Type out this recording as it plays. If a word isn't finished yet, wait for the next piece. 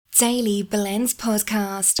Daily Blends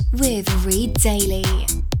podcast with Reed Daly.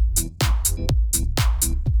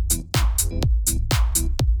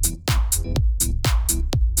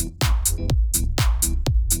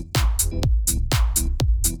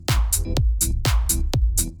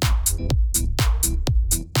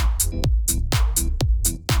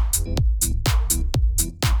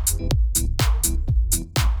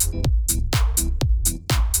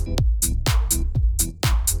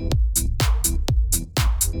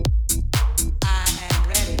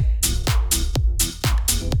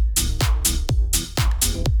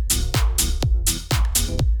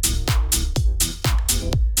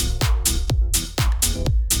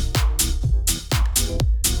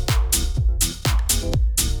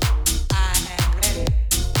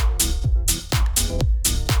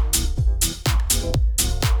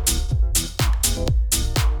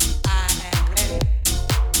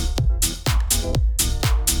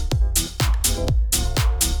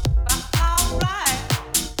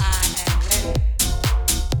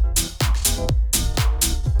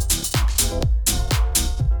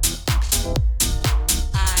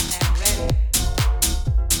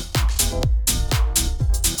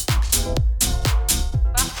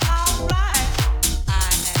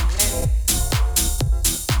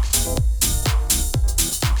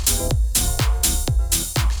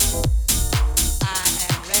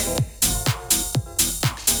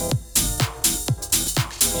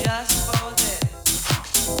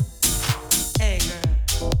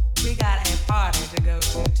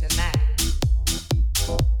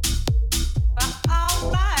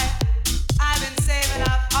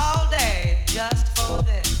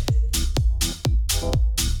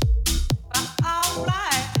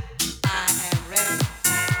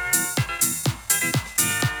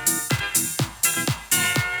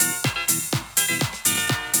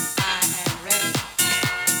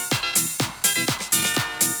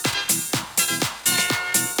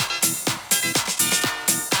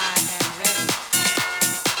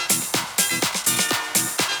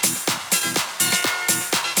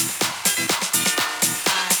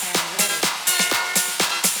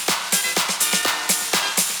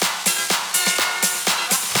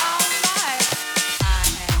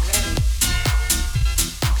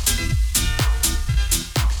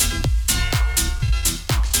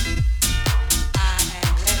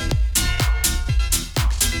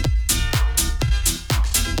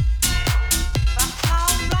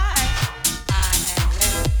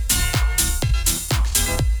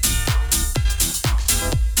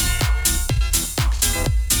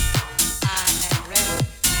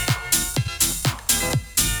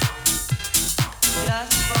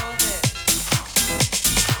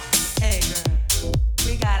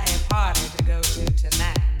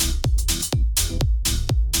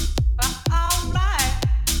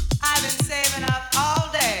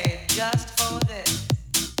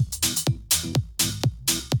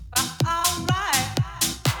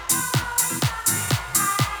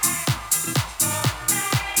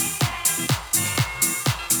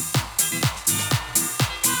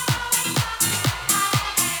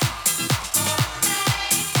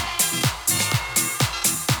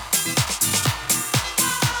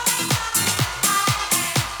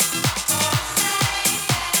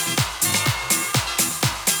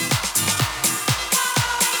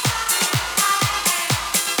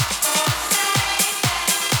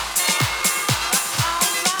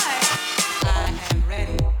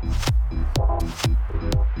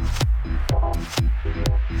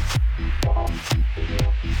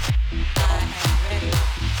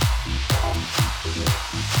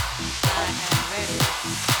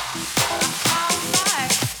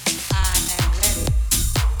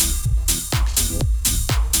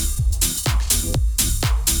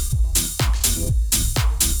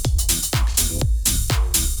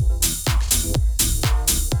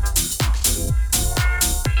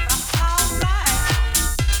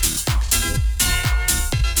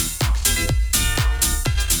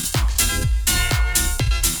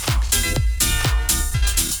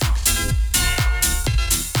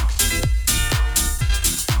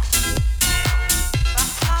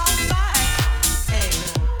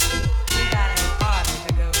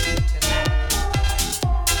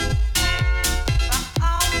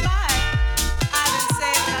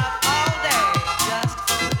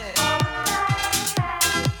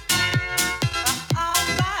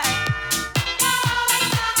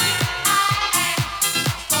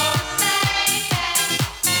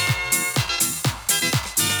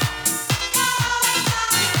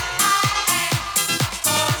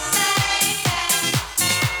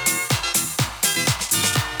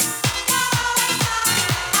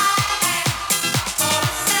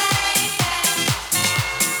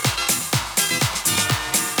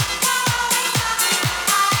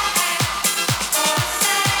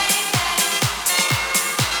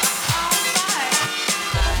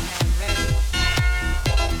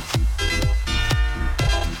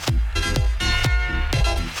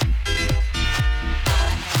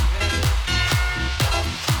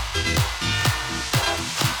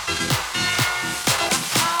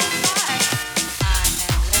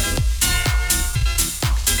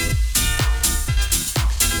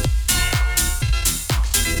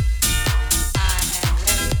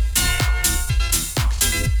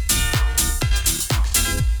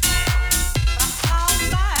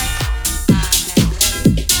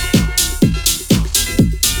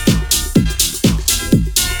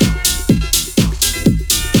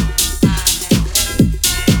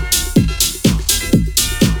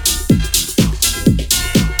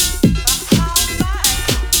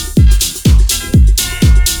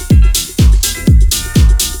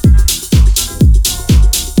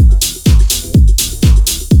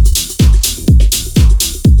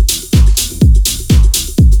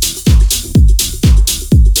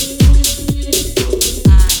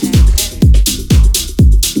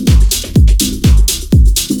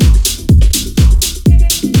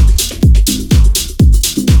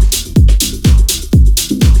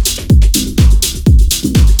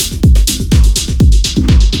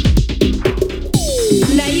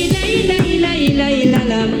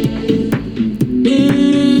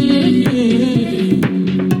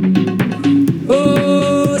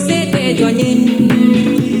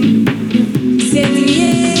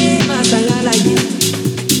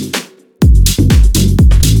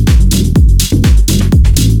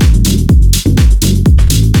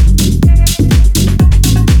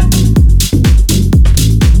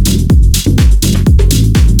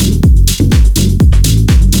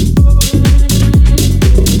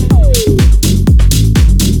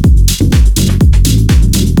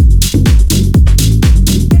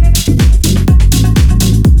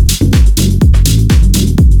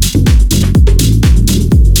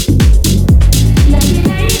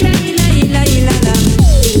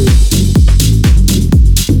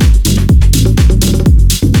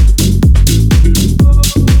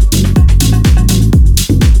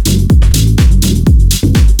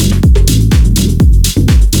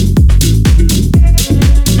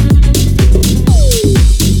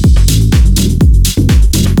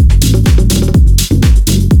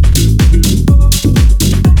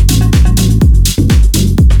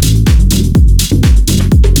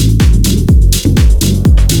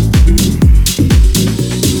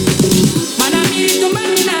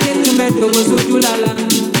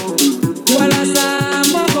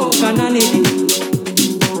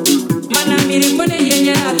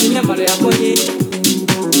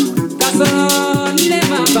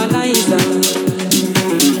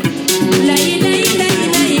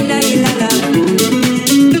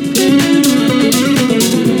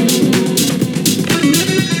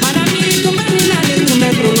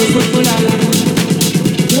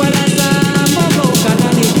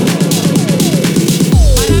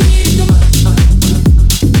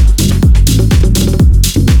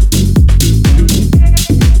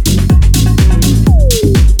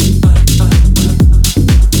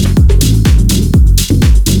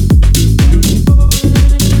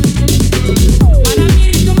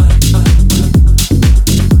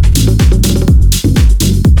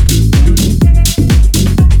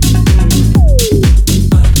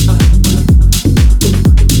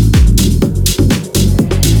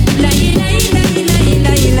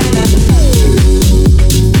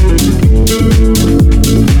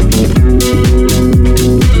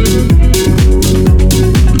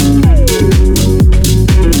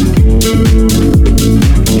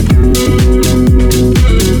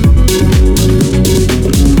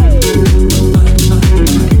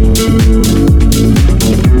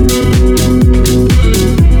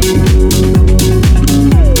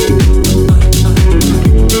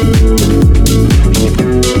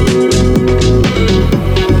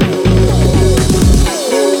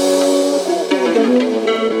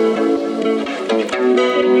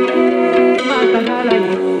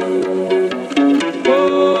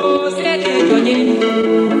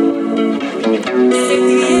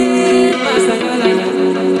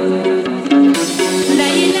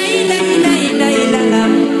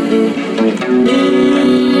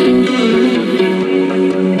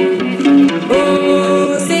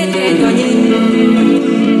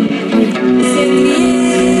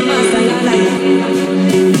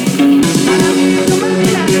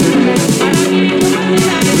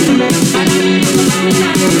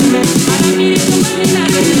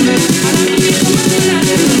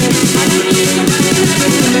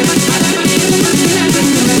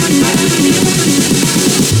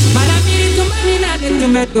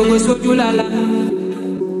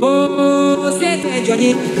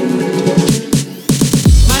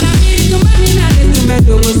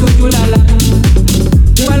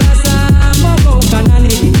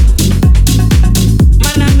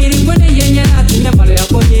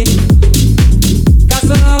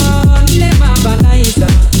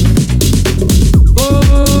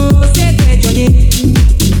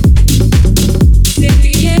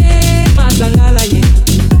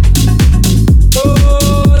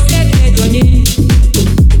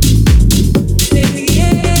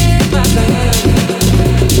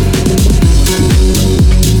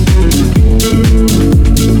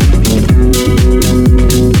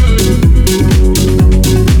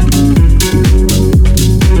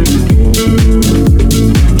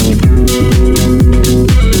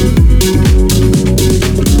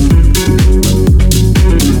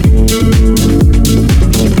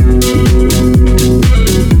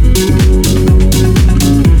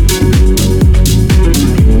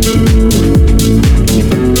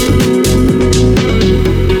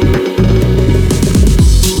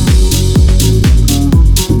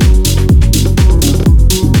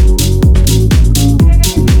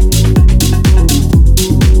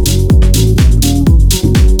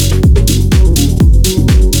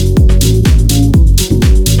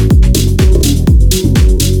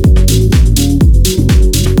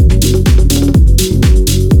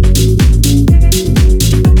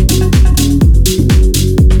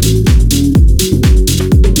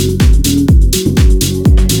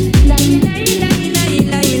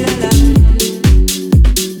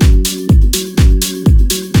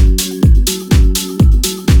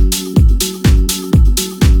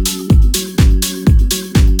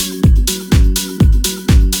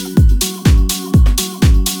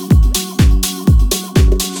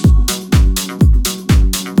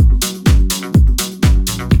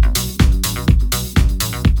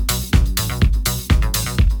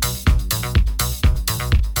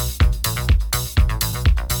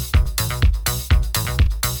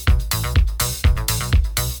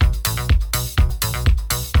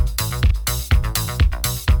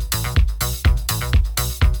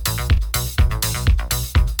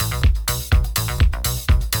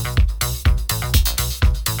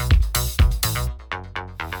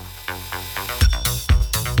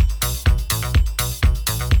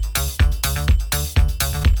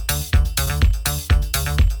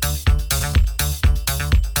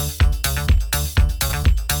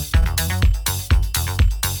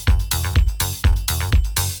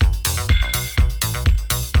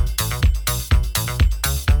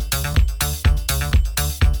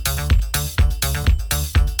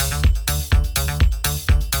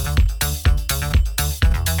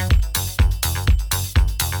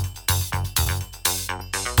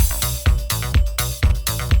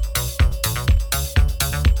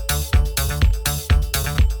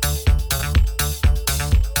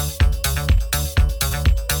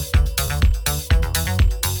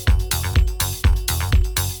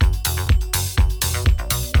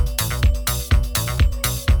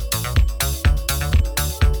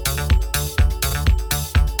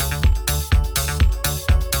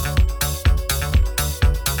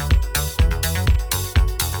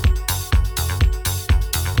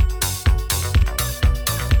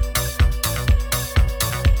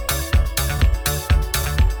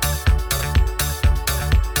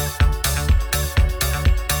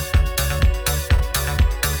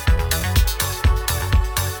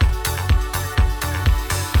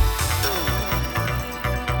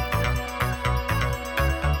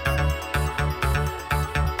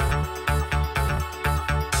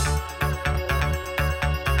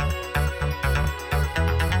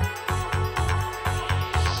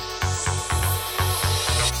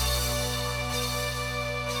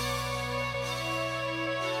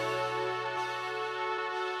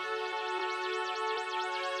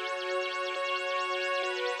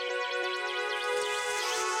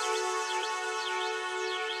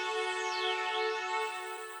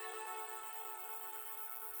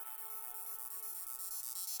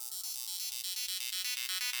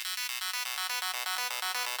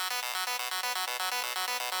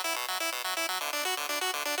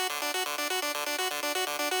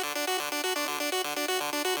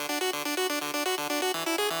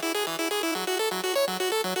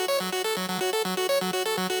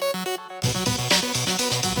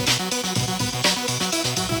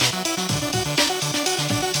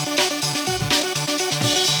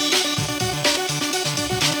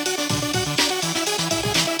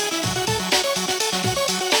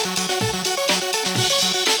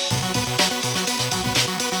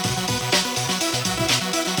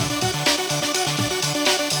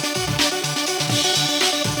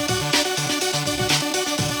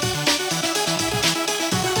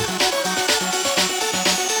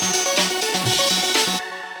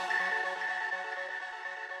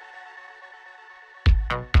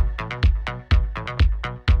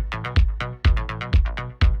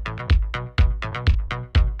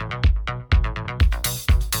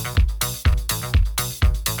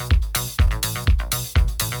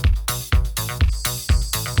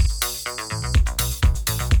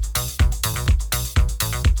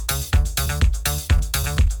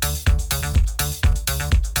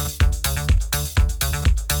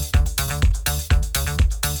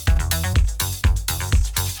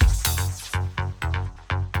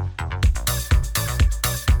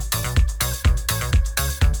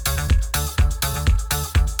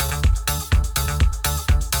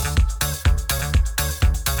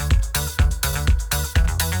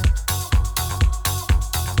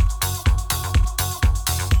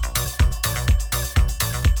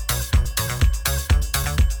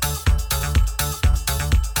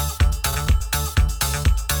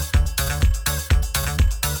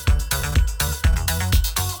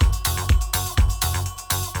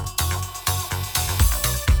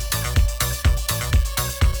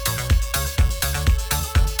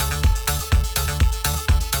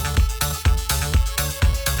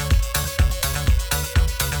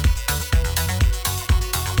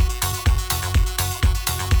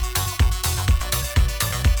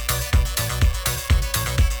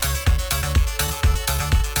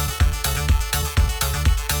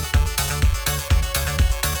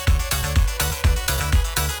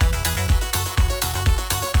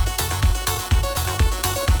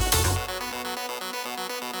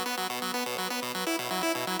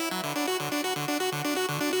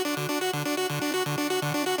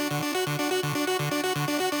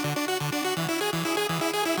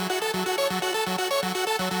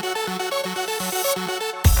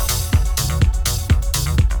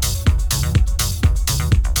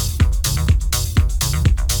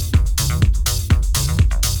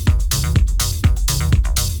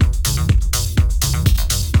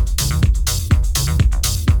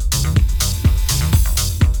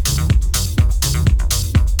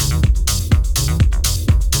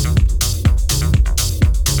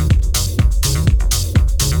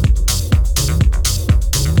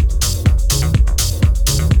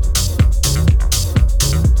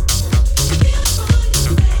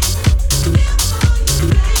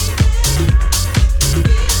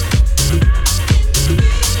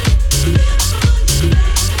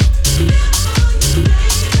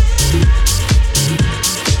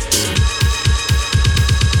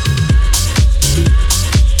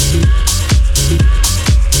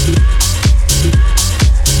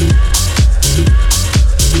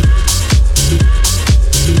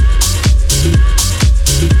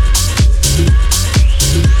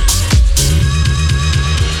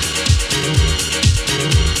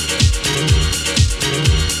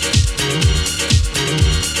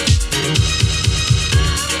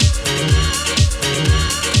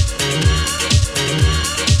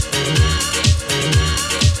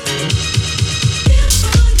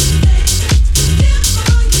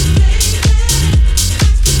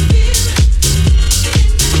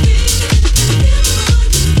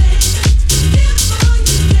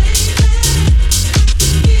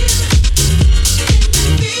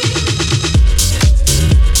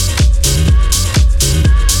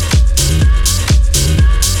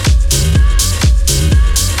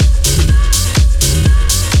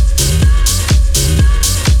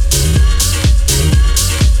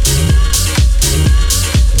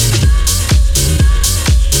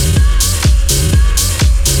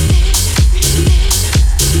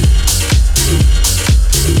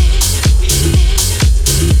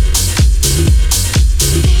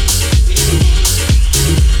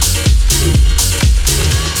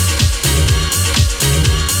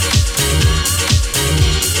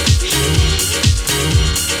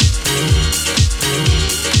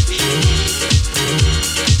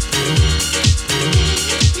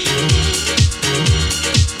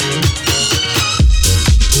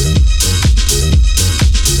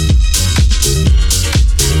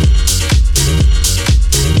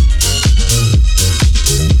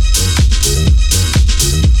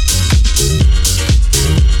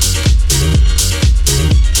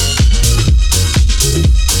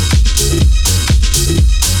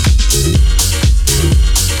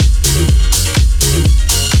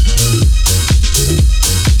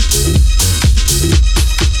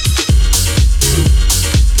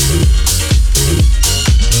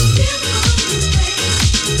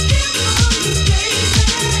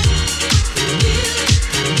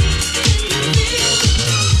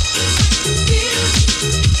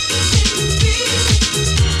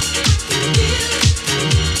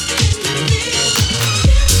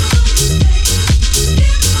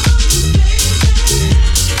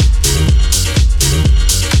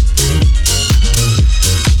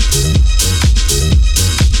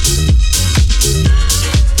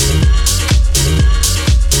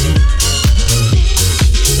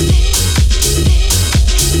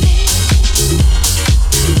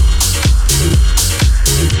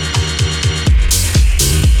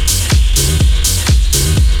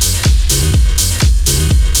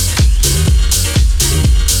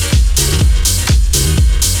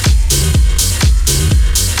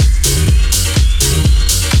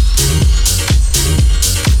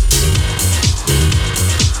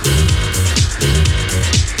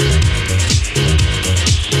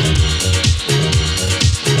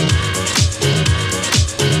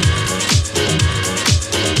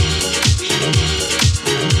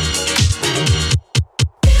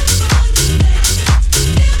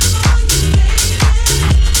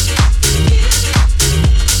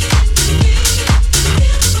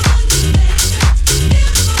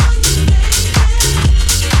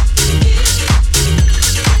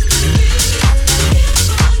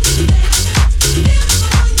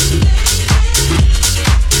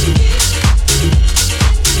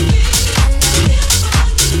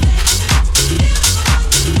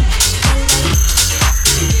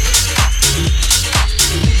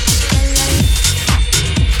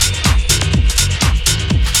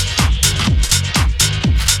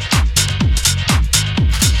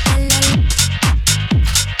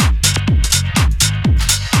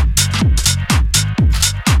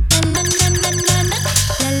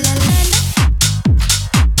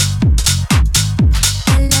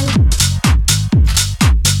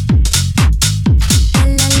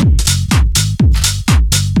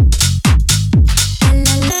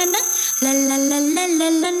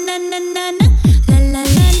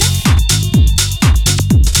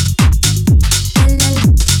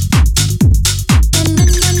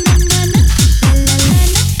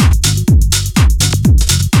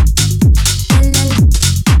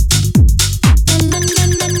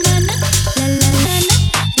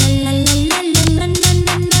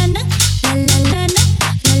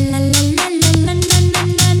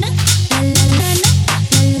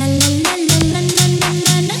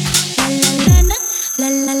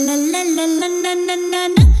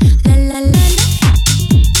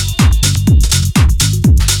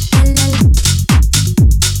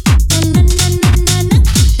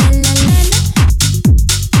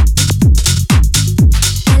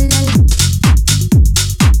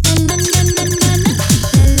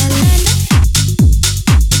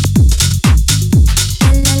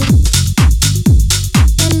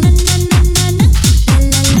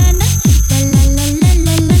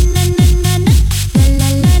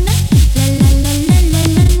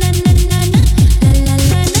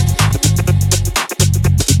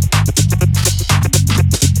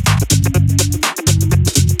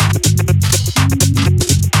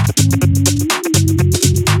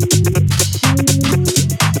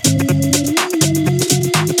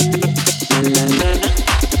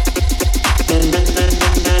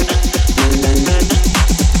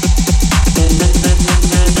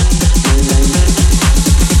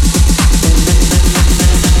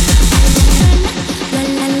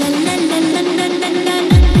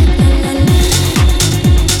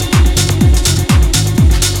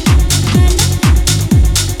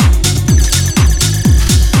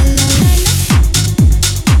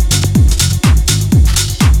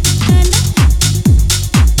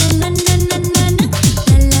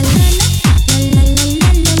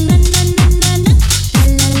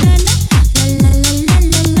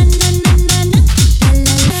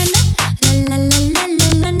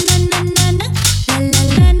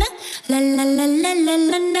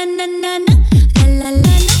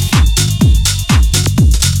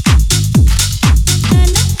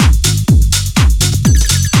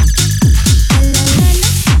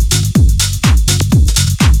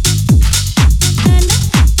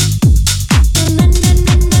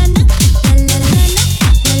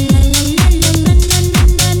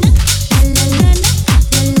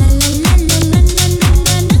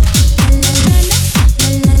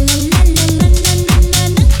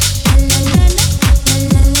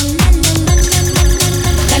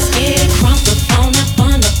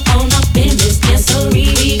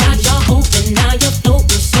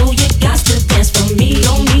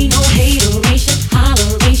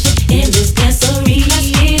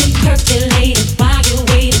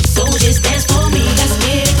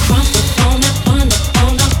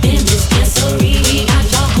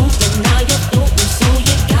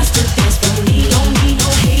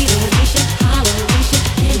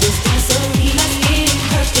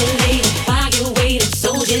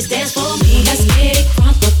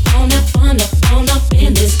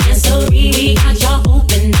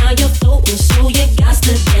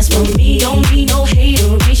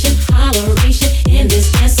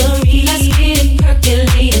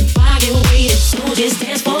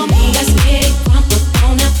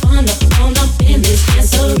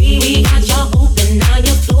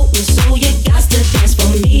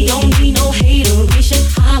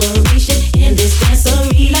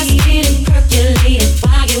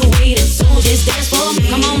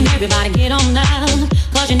 on now,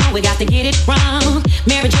 'cause you know we got to get it wrong.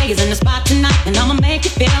 Mary J is in the spot tonight, and I'ma make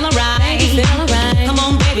you feel alright. Come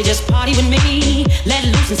on, baby, just party with me. Let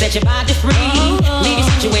loose and set your body free. Leave your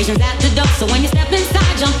situations at the door, so when you step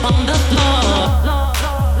inside, jump on the floor.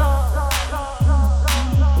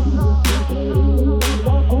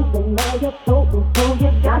 So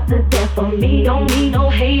you got to dance for me. Don't need no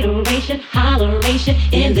hateration, holleration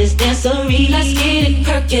in this dancery. Let's get it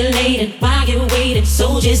percolated while you're waiting.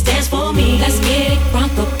 So just dance for me. Let's get it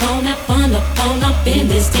crunk up on that fun up in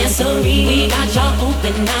this dancery. We got y'all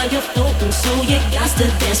open, now you're floating. So you got to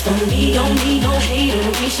dance for me. Don't need no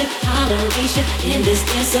hateration, holleration in this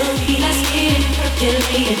dancery. Let's get it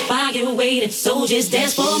percolated while you're waiting. So just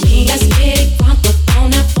dance for me. Let's get it crunk up on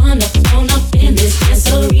that fun up in this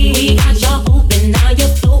dancery. We got y'all open, now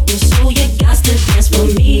you're floating, so you got to dance for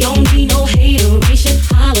me. Don't need no hateration,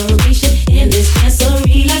 holleration in this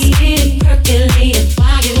dancery. Let's get it percolated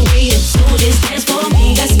while you're waiting, so just dance for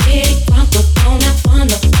me. Let's get it crunk up on that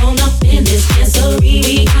fun up in this dancery.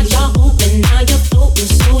 We got y'all open, now you're floating,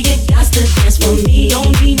 so you got to dance for me.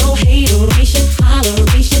 Don't need no hateration,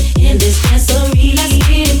 holleration in this dancery. Let's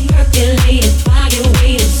get it percolated while you're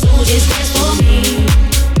waiting, so just dance for me.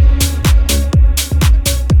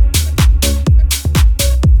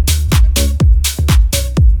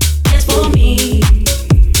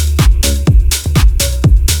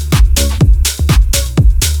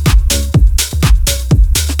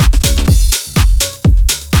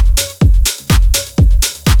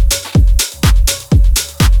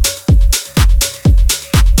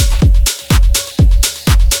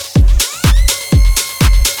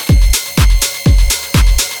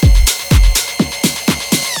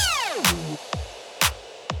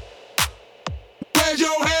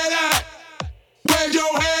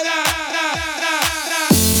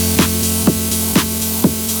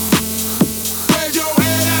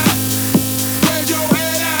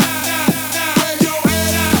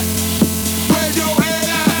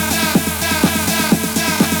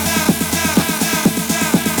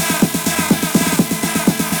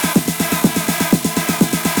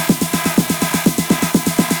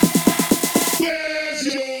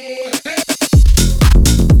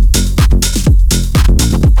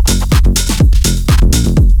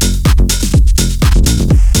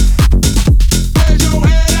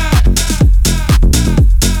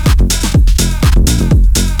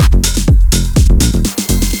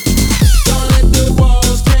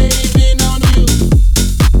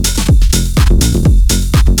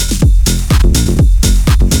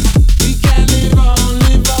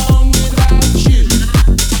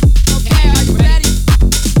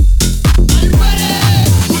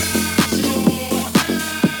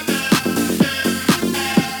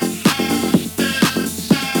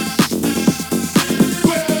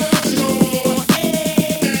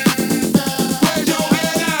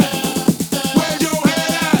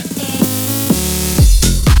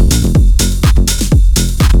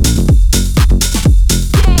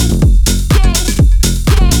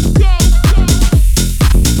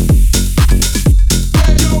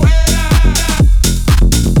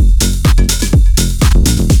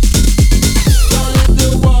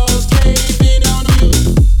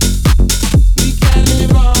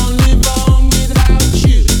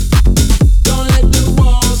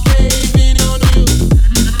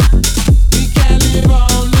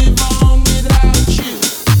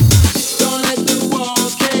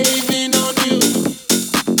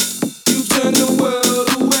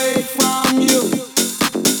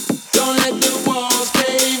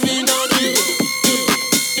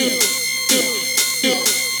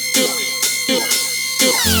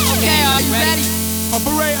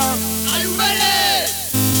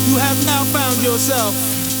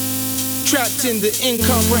 Trapped in the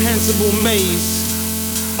incomprehensible maze.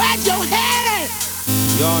 Where's your head?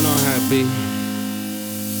 Y'all know how it be.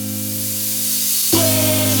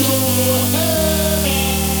 Where's your head?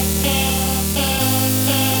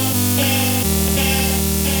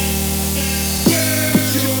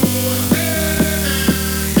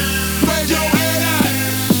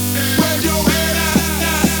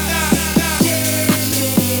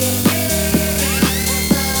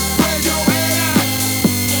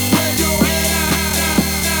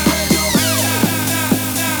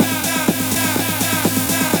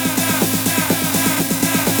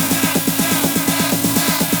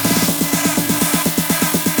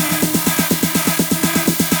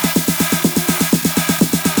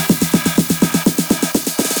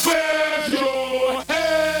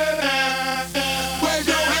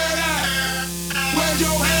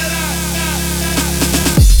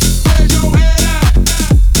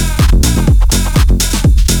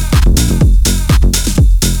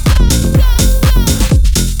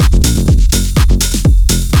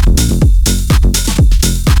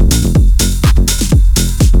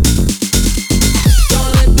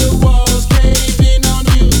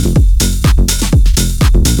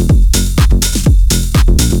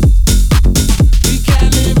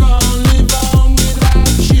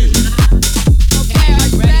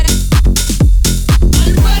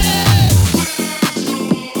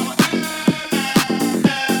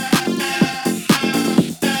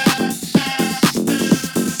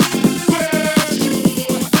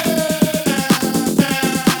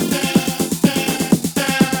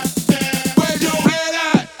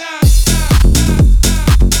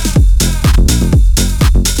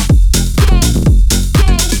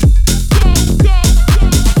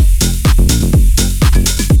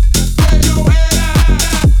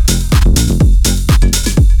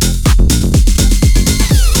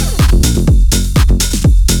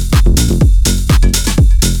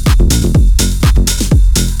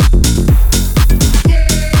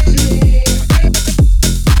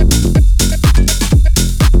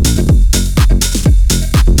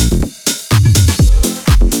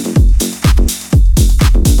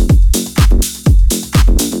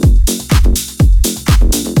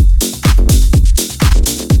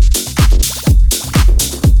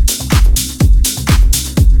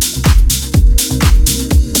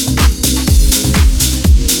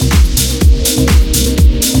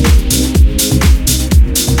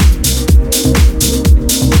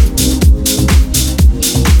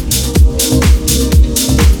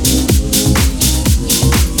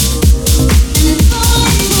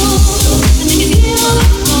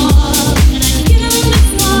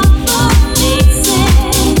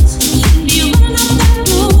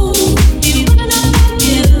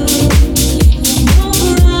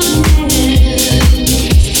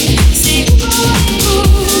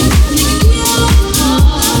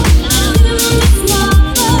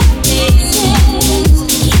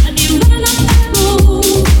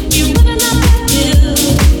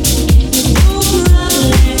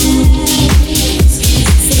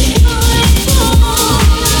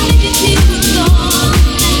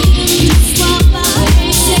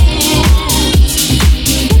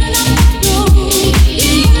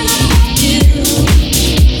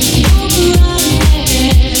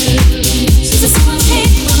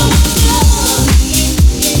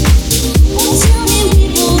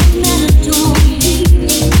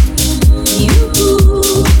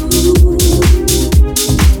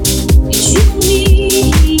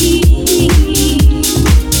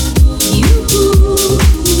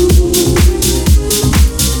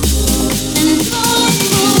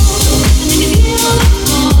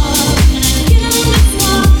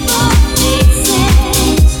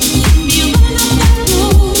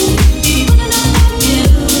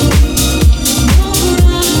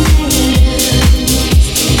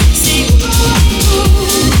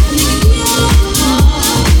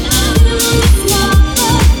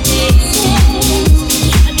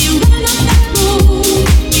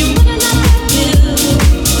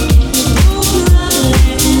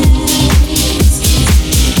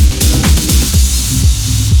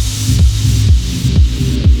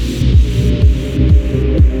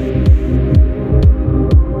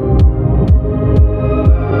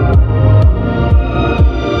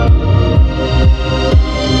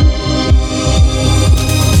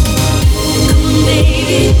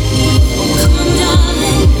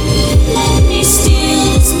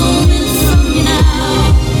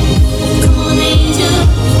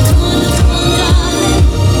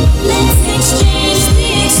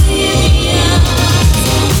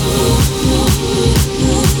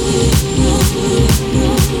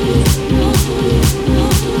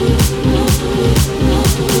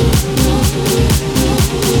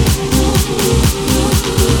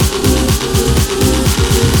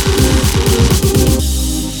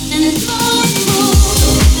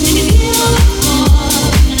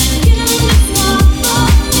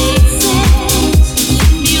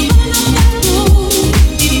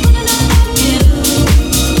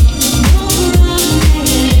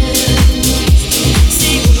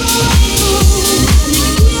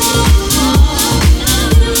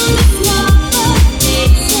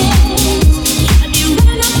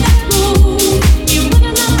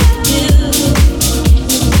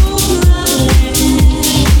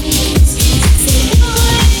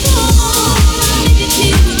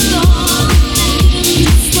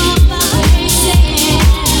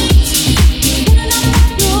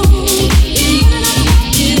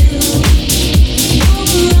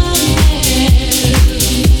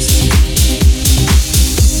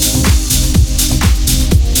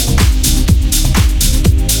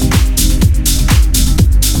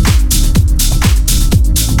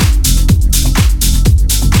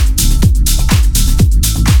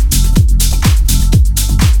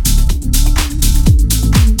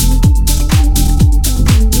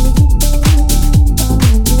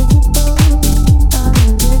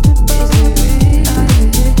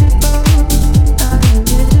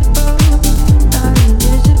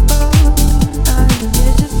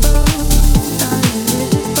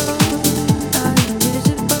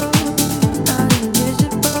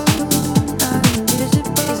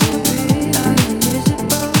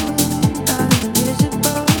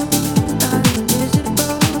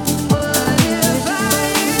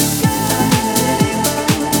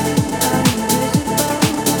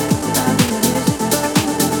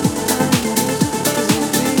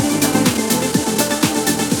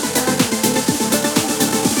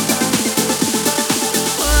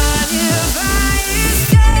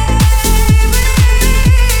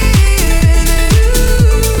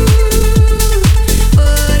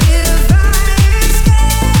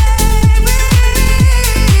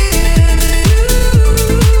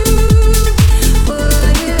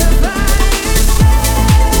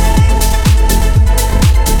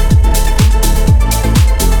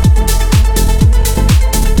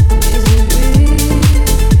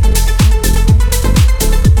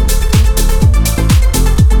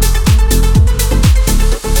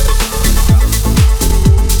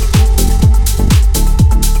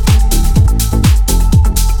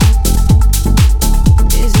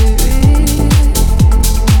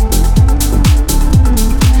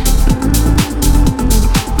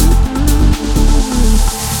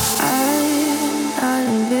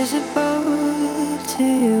 to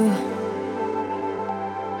you?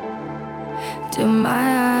 Do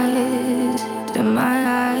my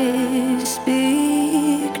eyes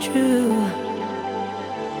speak true?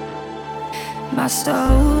 My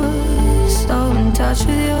soul's so in touch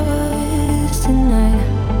with yours tonight.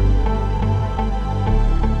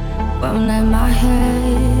 Won't let my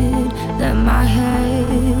head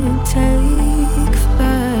take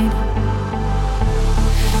flight.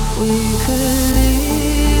 We could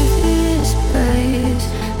leave this place,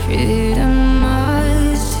 freedom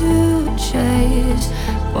ours to chase.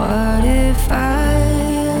 What if I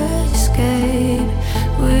escape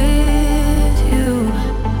with you?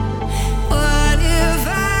 What if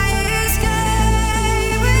I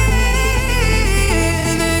escape with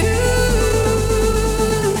you?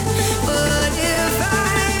 What if I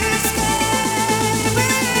escape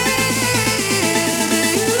with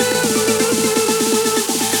you?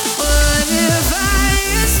 What if I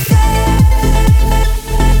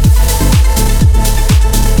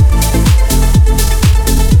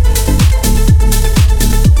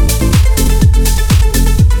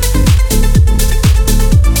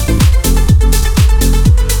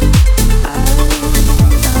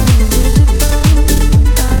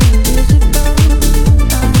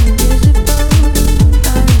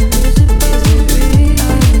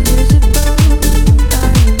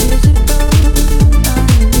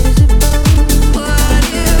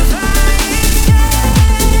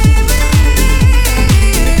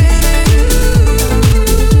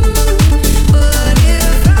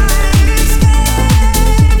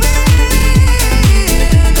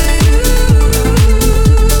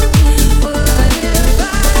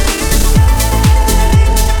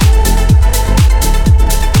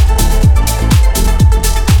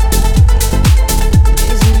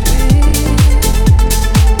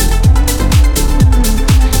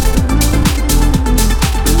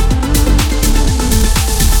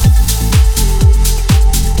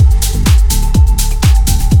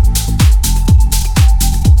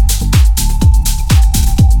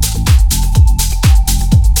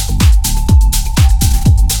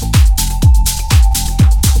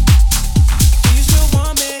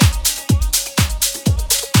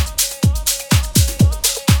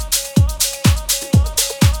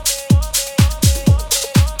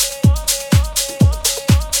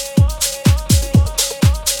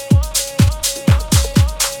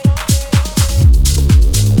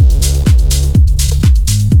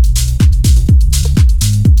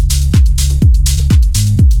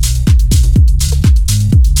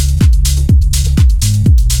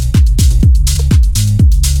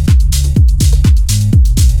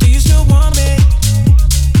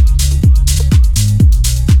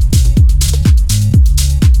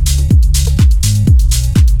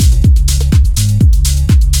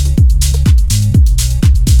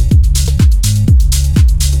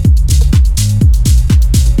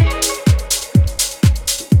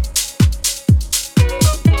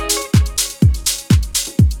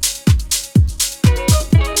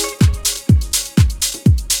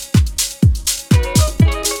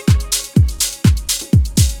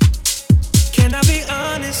Can I be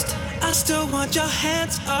honest? I still want your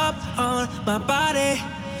hands up on my body.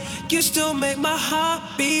 You still make my heart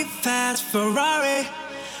beat fast. Ferrari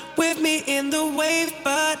with me in the wave,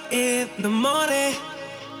 but in the morning.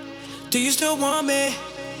 Do you still want me?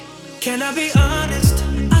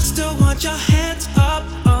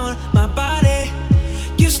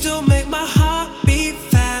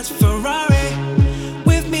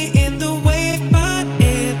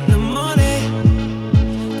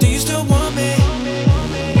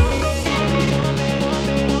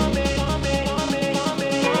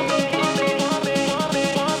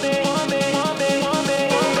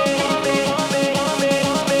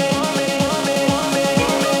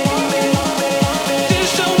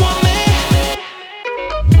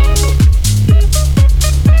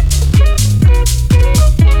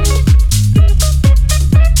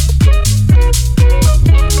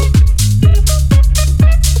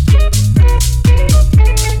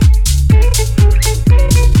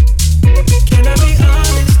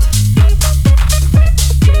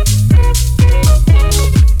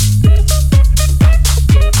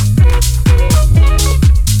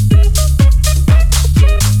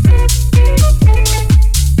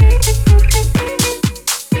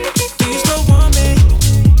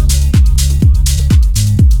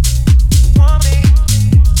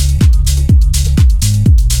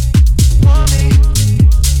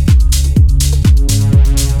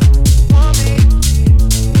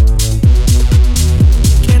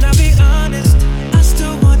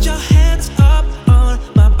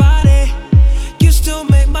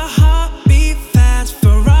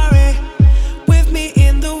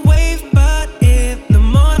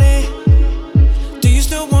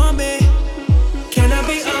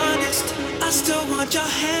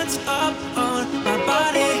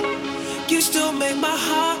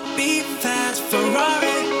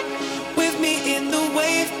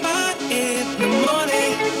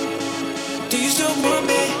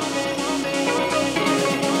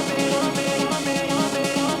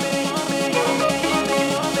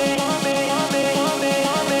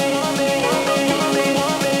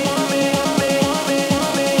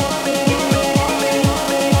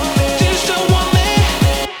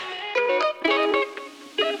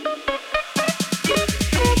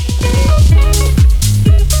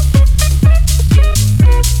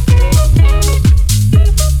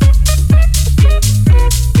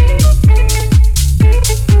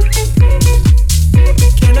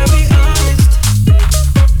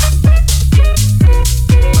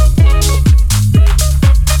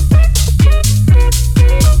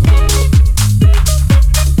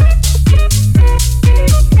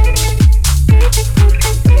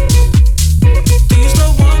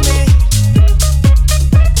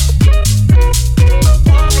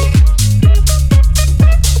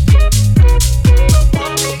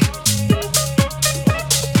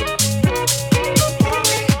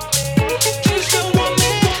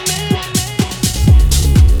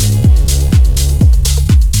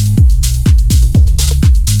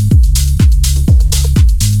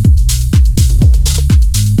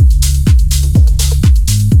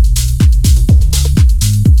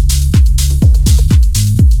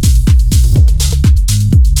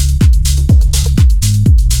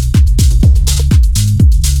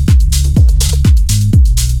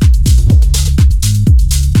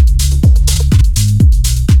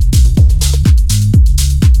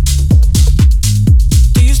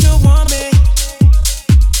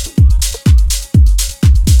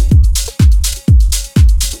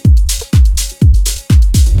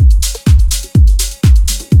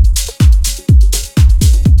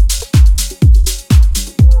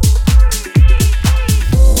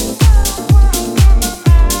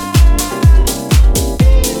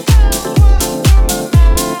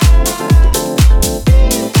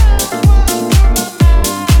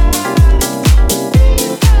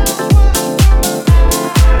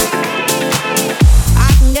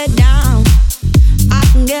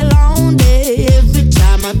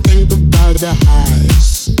 the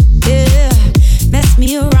highs. Yeah, mess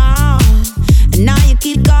me around, and now you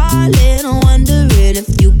keep calling, wondering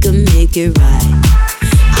if you can make it right.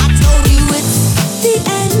 I told you it's the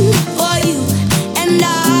end for you, and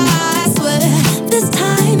I swear this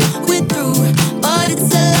time we're through. But it's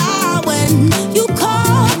a lie when you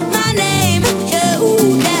call my name. Yeah,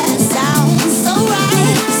 ooh, that sounds so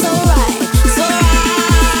right, so right, so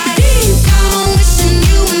right. Deep down, wishing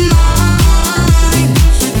you were mine.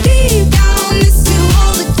 Deep down, miss you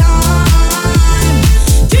all the time.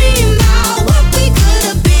 Dream about what we could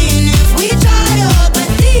have been if we tried up. But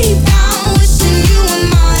deep down, wishing you were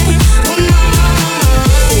mine, were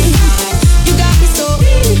mine. You got me so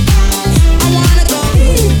I wanna go.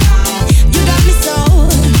 You got me so,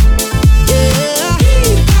 yeah.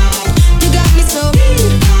 You got me so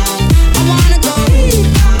I wanna go.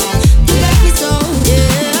 You got me so,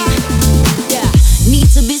 yeah. Yeah. Need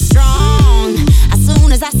to be strong. As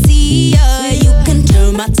soon as I see ya, you can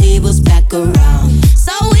turn my tables back around.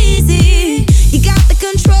 So easy. You got the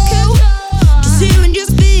control. Just hearing your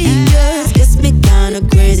speakers gets me kinda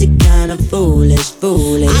crazy, kinda foolish,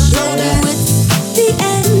 foolish. I told you it's the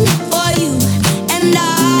end for you, and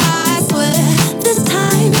I swear this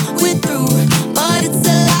time we're through. But it's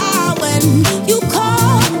a lie when you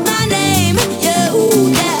call my name. Yeah, ooh,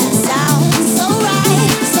 that sounds so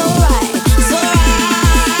right, so right, so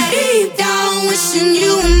right. Deep down, wishing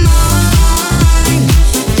you were mine.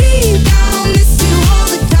 Deep down, miss you all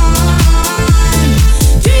the time.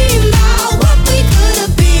 Dream about what we could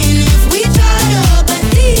have been if we tried up. But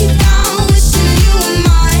deep down, wishing you were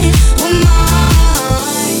mine, were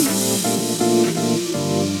mine.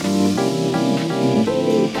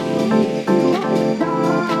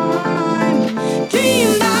 Dream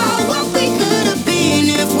about what we could have been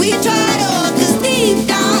if we tried up. 'Cause deep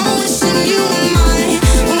down, wishing you were mine,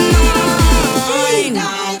 were mine.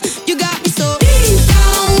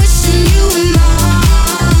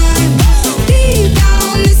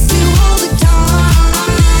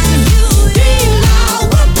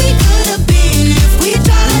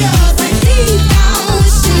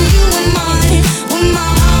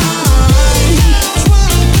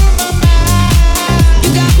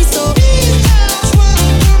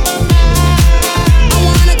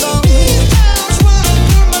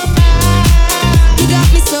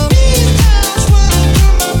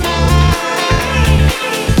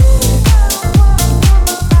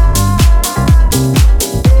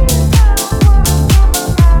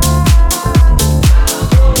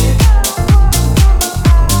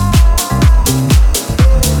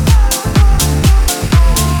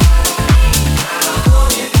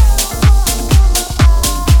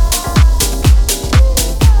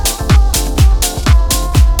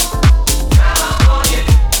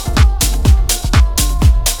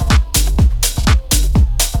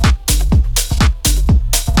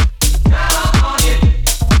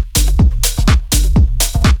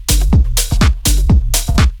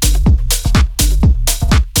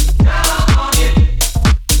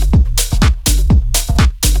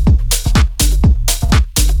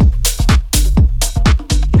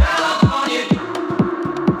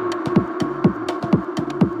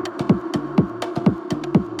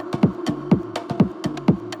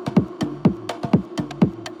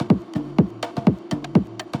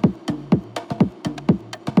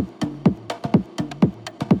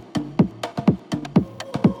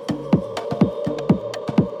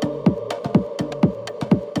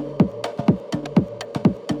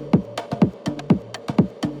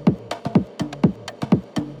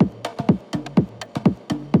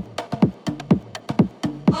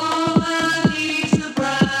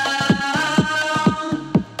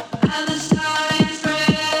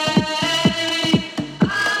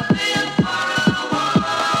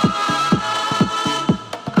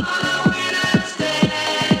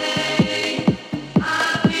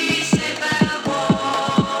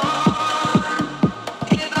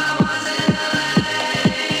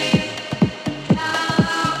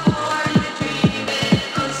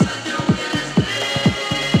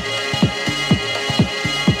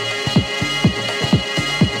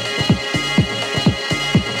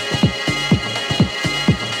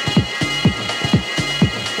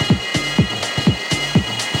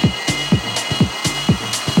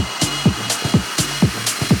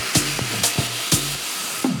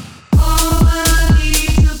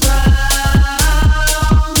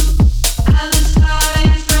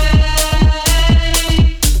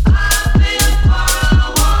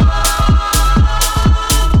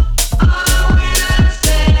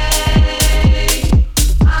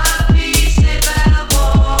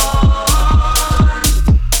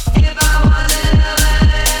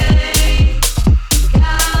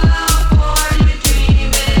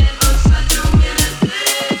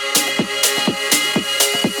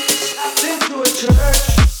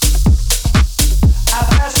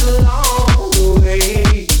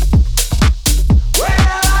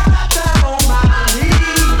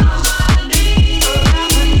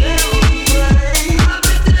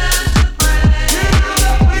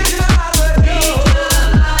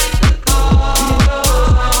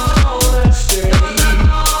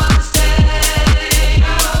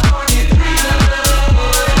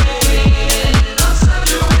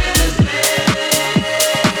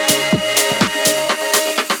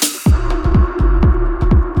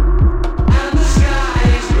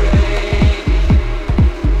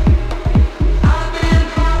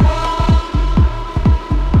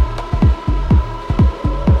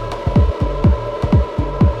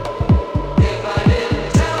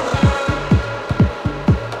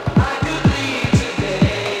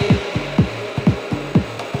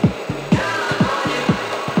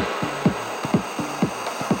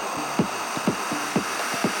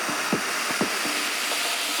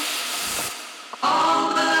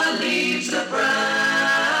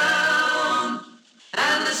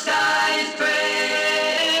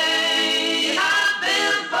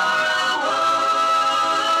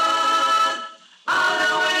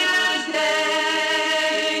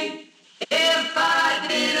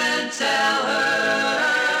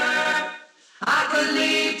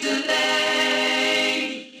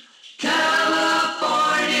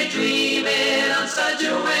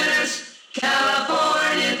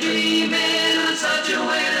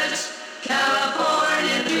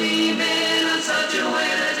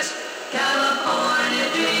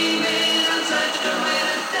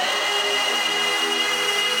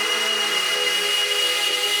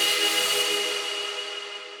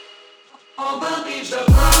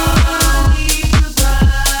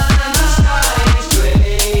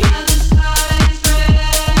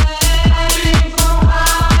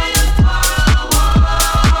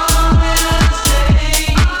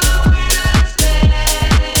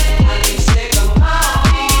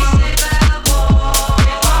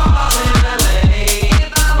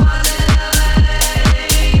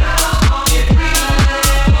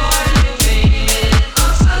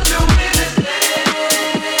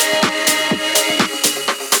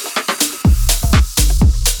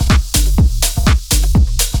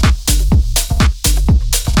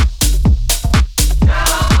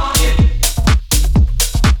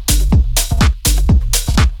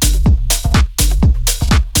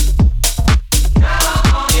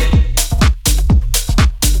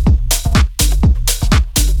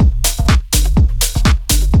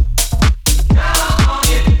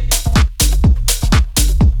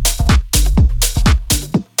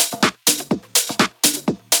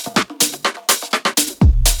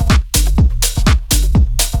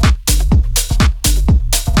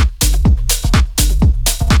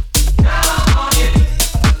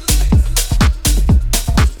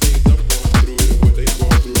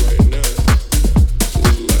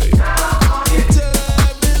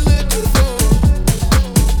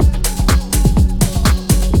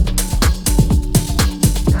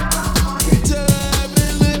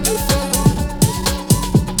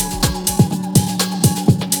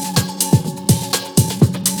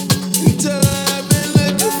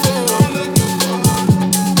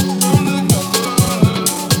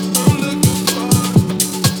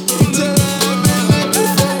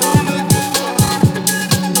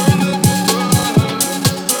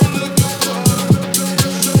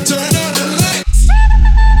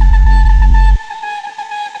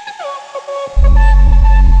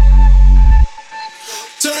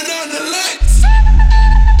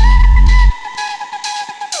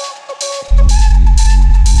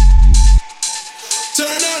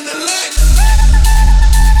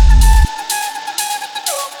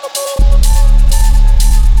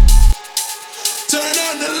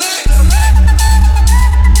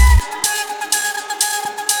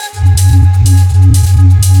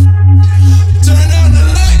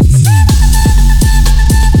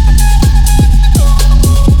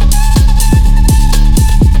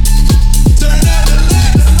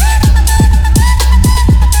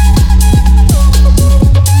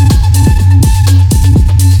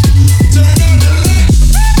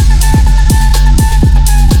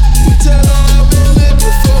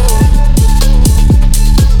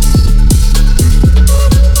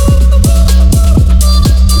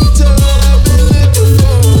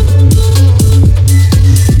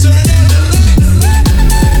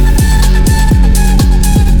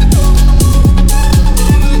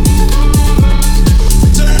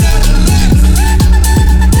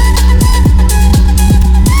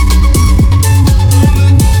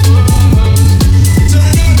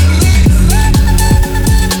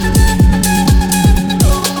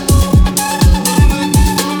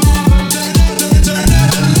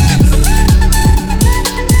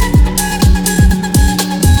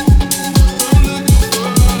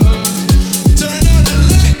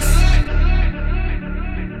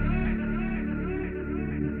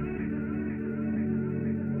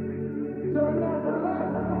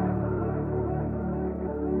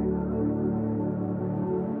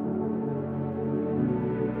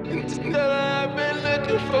 Until I've been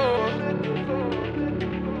looking for.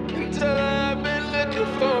 Until I've been looking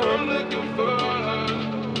for. I'm looking for.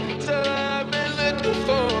 Until I've been looking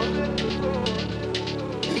for.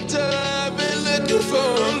 Until I've been looking for.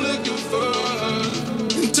 I'm looking for.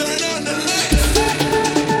 Turn on the light.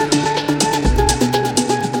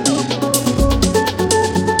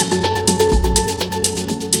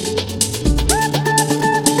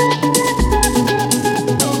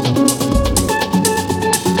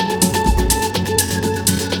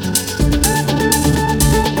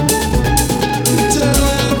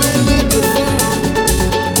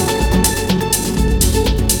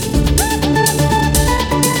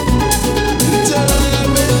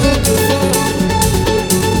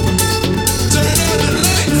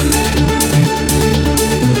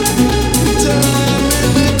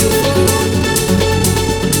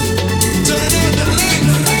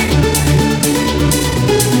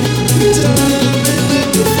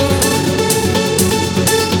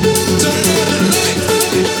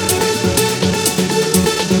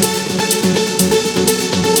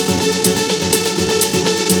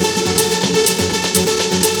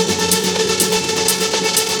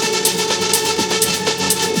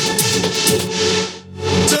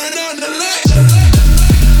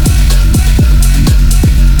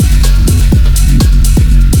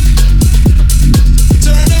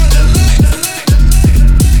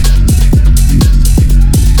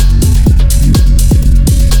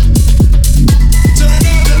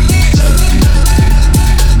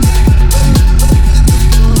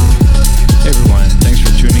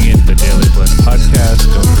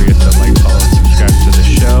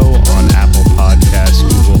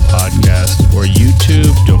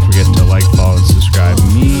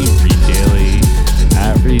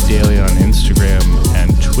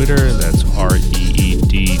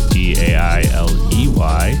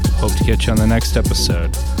 On the next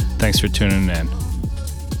episode. Thanks for tuning in.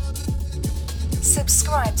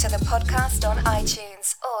 Subscribe to the podcast on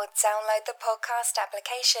iTunes or download the podcast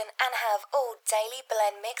application and have all Daily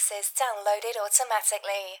Blend mixes downloaded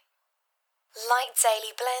automatically. Like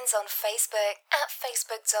Daily Blends on Facebook at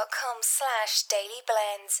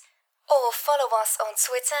facebook.com/dailyblends or follow us on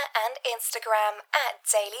Twitter and Instagram at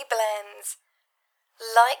Daily Blends.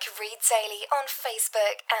 Like Read Daily on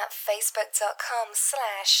Facebook at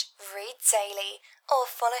facebook.com/readdaily or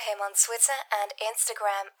follow him on Twitter and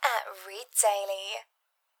Instagram at Read Daily.